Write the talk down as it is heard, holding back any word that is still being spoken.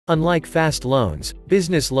Unlike fast loans,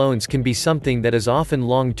 business loans can be something that is often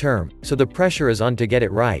long-term, so the pressure is on to get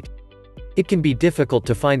it right. It can be difficult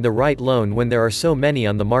to find the right loan when there are so many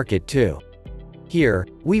on the market too. Here,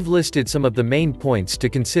 we've listed some of the main points to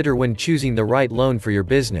consider when choosing the right loan for your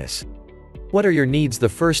business. What are your needs? The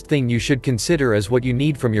first thing you should consider is what you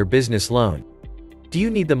need from your business loan. Do you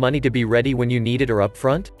need the money to be ready when you need it or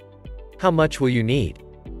upfront? How much will you need?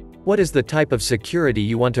 What is the type of security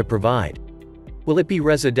you want to provide? Will it be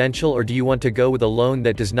residential, or do you want to go with a loan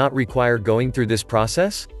that does not require going through this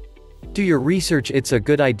process? Do your research. It's a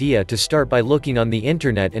good idea to start by looking on the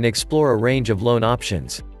internet and explore a range of loan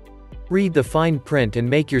options. Read the fine print and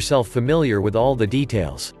make yourself familiar with all the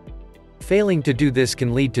details. Failing to do this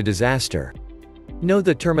can lead to disaster. Know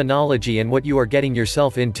the terminology and what you are getting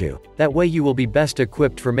yourself into, that way you will be best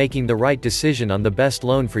equipped for making the right decision on the best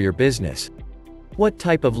loan for your business. What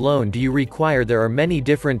type of loan do you require? There are many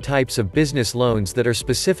different types of business loans that are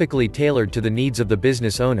specifically tailored to the needs of the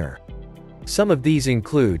business owner. Some of these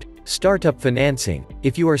include startup financing.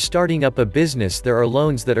 If you are starting up a business, there are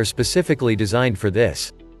loans that are specifically designed for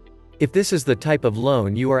this. If this is the type of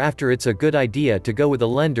loan you are after, it's a good idea to go with a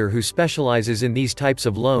lender who specializes in these types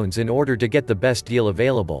of loans in order to get the best deal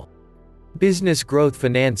available. Business growth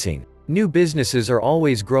financing. New businesses are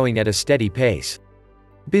always growing at a steady pace.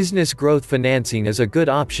 Business growth financing is a good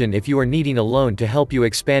option if you are needing a loan to help you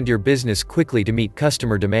expand your business quickly to meet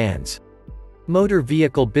customer demands. Motor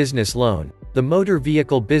vehicle business loan. The motor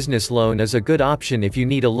vehicle business loan is a good option if you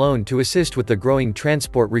need a loan to assist with the growing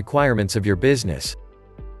transport requirements of your business.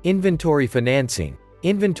 Inventory financing.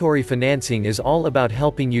 Inventory financing is all about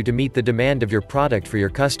helping you to meet the demand of your product for your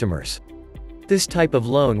customers. This type of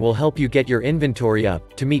loan will help you get your inventory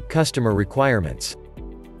up to meet customer requirements.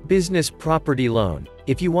 Business property loan.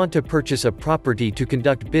 If you want to purchase a property to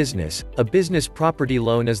conduct business, a business property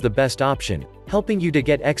loan is the best option, helping you to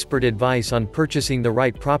get expert advice on purchasing the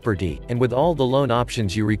right property, and with all the loan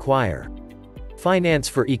options you require. Finance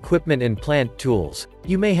for equipment and plant tools.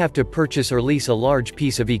 You may have to purchase or lease a large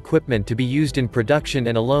piece of equipment to be used in production,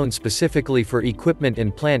 and a loan specifically for equipment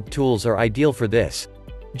and plant tools are ideal for this.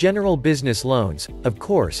 General business loans. Of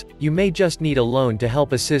course, you may just need a loan to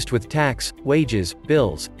help assist with tax, wages,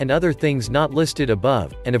 bills, and other things not listed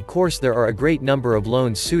above, and of course there are a great number of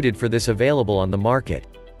loans suited for this available on the market.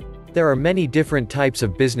 There are many different types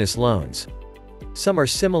of business loans. Some are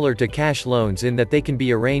similar to cash loans in that they can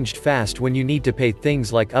be arranged fast when you need to pay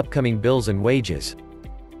things like upcoming bills and wages.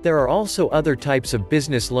 There are also other types of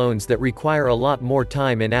business loans that require a lot more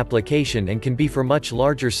time in application and can be for much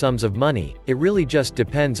larger sums of money. It really just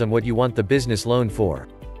depends on what you want the business loan for.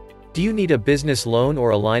 Do you need a business loan or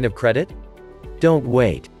a line of credit? Don't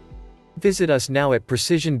wait. Visit us now at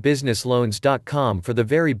precisionbusinessloans.com for the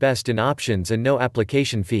very best in options and no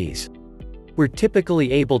application fees. We're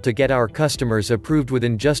typically able to get our customers approved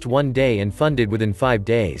within just 1 day and funded within 5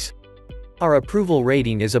 days. Our approval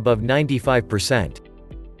rating is above 95%.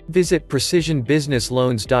 Visit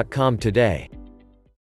precisionbusinessloans.com today.